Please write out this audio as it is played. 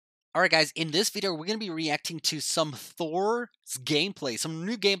Alright guys, in this video we're going to be reacting to some Thor's gameplay, some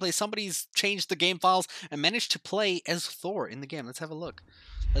new gameplay. Somebody's changed the game files and managed to play as Thor in the game. Let's have a look.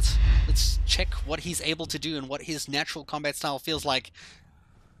 Let's check what he's able to do and what his natural combat style feels like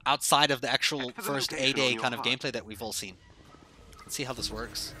outside of the actual first A-Day kind of gameplay that we've all seen. Let's see how this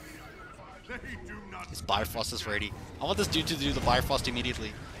works. His Bifrost is ready. I want this dude to do the Bifrost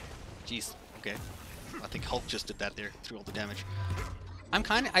immediately. Jeez, okay. I think Hulk just did that there, threw all the damage.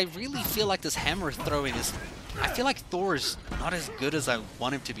 I really feel like this hammer throwing is, I feel like Thor's not as good as I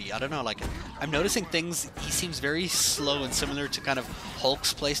want him to be. I don't know, like, I'm noticing things, he seems very slow and similar to kind of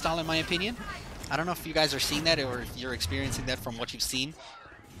Hulk's playstyle in my opinion. I don't know if you guys are seeing that or if you're experiencing that from what you've seen.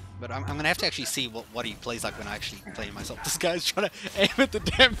 But I'm gonna have to actually see what he plays like when I actually play him myself. This guy's trying to aim at the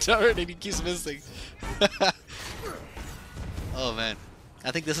damn turret and he keeps missing. Oh man. I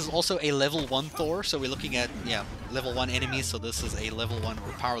think this is also a level 1 Thor, so we're looking at, yeah, level 1 enemies, so this is a level 1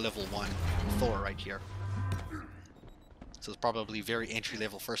 or power level 1 Thor right here. So it's probably very entry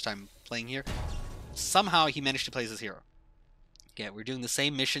level, first time playing here. Somehow he managed to play as his hero. Okay, we're doing the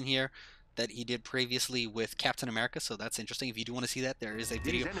same mission here that he did previously with Captain America, so that's interesting. If you do want to see that, there is a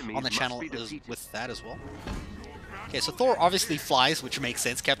video on the channel with that as well. Okay, so Thor obviously flies, which makes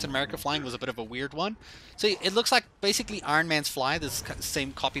sense. Captain America flying was a bit of a weird one. So it looks like basically Iron Man's fly, this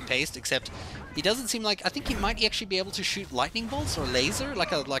same copy-paste, except he doesn't seem like... I think he might actually be able to shoot lightning bolts or laser,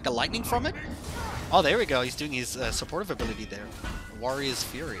 like a lightning from it. Oh, there we go. He's doing his supportive ability there. Warrior's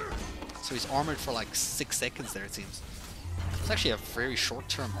Fury. So he's armored for like 6 seconds there, it seems. It's actually a very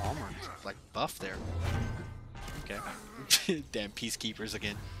short-term armor, like buff there. Okay. Damn peacekeepers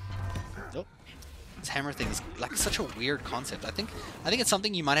again. Nope. This hammer thing is like such a weird concept. I think it's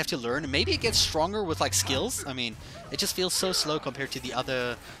something you might have to learn, and maybe it gets stronger with like skills. I mean, it just feels so slow compared to the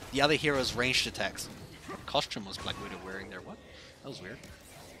other heroes' ranged attacks. What costume was Black Widow wearing there? What? That was weird.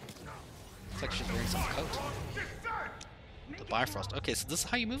 It's like she's wearing some coat. The Bifrost. Okay, so this is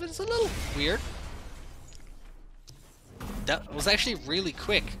how you move it. It's a little weird. That was actually really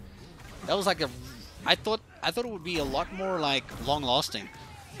quick. That was like a... I thought it would be a lot more like long-lasting.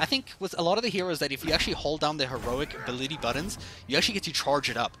 I think with a lot of the heroes that if you actually hold down the heroic ability buttons, you actually get to charge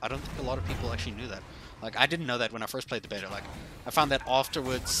it up. I don't think a lot of people actually knew that. Like, I didn't know that when I first played the beta. Like, I found that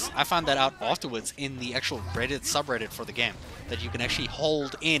out afterwards in the actual Reddit subreddit for the game, that you can actually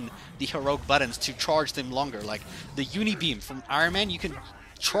hold in the heroic buttons to charge them longer. Like, the Uni-Beam from Iron Man, you can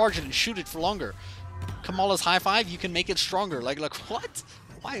charge it and shoot it for longer. Kamala's High Five, you can make it stronger. Like what?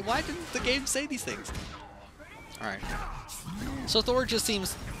 Why didn't the game say these things? Alright. So Thor just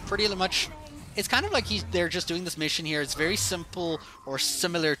seems pretty much... It's kind of like they're just doing this mission here. It's very simple or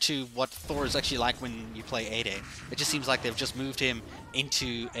similar to what Thor is actually like when you play A-Day. It just seems like they've just moved him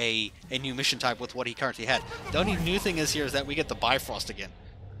into a new mission type with what he currently had. The only new thing is here is that we get the Bifrost again.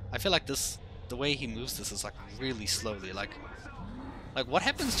 I feel like the way he moves this is like really slowly. Like what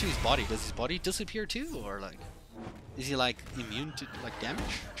happens to his body? Does his body disappear too? Or like, is he like immune to like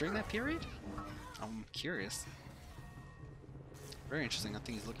damage during that period? I'm curious. Very interesting. I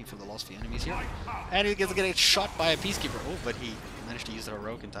think he's looking for the lost few enemies here. And he gets getting shot by a peacekeeper. Oh, but he managed to use the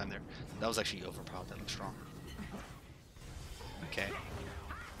heroic in time there. That was actually overpowered. That looks strong. Okay.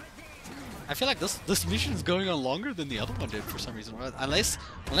 I feel like this mission is going on longer than the other one did for some reason. Unless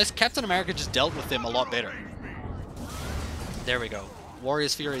Captain America just dealt with them a lot better. There we go.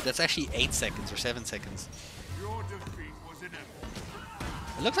 Warrior's Fury. That's actually 8 seconds or 7 seconds.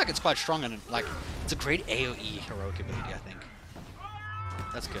 It looks like it's quite strong and like it's a great AoE heroic ability, I think.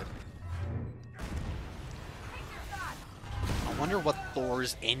 That's good. I wonder what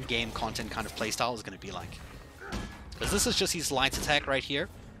Thor's in-game content kind of playstyle is going to be like. Because this is just his light attack right here.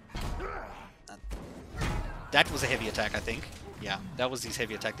 That was a heavy attack, I think. Yeah, that was his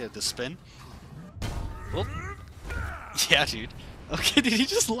heavy attack there, the spin. Whoop. Yeah, dude. Okay, did he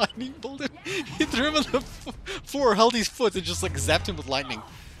just lightning bolt him? He threw him on the floor, held his foot, and just like zapped him with lightning.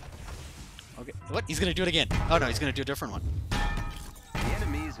 Okay, what? He's gonna do it again. Oh no, he's gonna do a different one.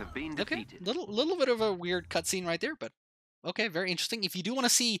 Have been defeated. Okay, little bit of a weird cutscene right there, but okay, very interesting. If you do want to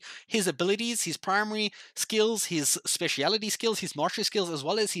see his abilities, his primary skills, his speciality skills, his mastery skills, as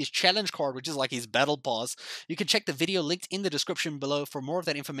well as his challenge card, which is like his battle pass, you can check the video linked in the description below for more of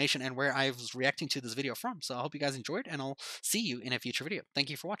that information and where I was reacting to this video from. So I hope you guys enjoyed, and I'll see you in a future video. Thank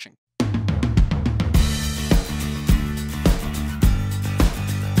you for watching.